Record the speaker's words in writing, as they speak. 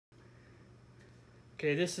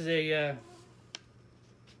Okay, this is a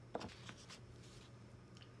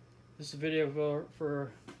video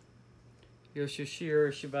for Yoshishiro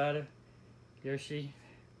Shibata. Yoshi.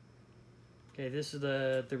 Okay, this is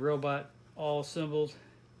the robot all assembled.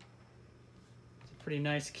 It's a pretty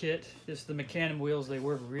nice kit. This is the mechanism wheels. They're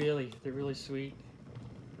really sweet.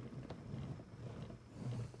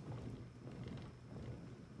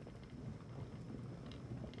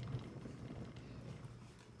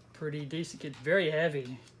 Pretty decent kit, very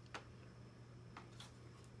heavy.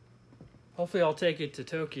 Hopefully I'll take it to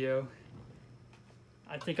Tokyo.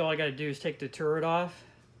 I think all I gotta do is take the turret off,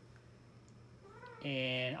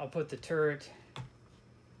 and I'll put the turret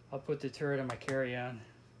on my carry-on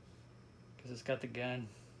because it's got the gun.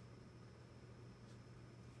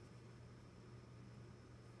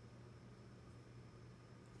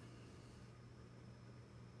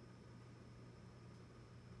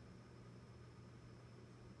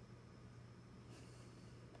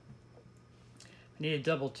 I need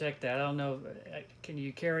to double check that. I don't know. Can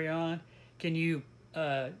you carry on? Can you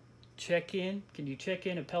check in? Can you check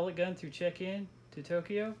in a pellet gun through check-in to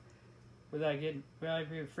Tokyo without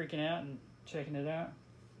freaking out and checking it out?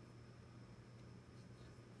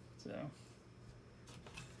 So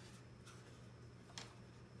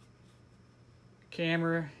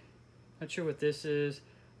camera. Not sure what this is.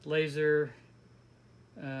 Laser.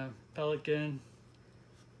 Pellet gun.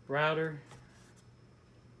 Router.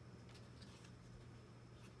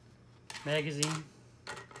 Magazine.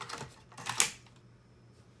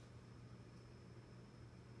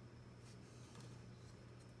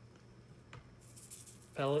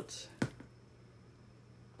 Pellets.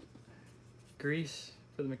 Grease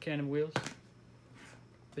for the mechanism wheels.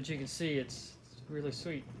 But you can see it's really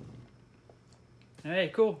sweet.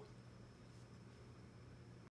 Hey, cool.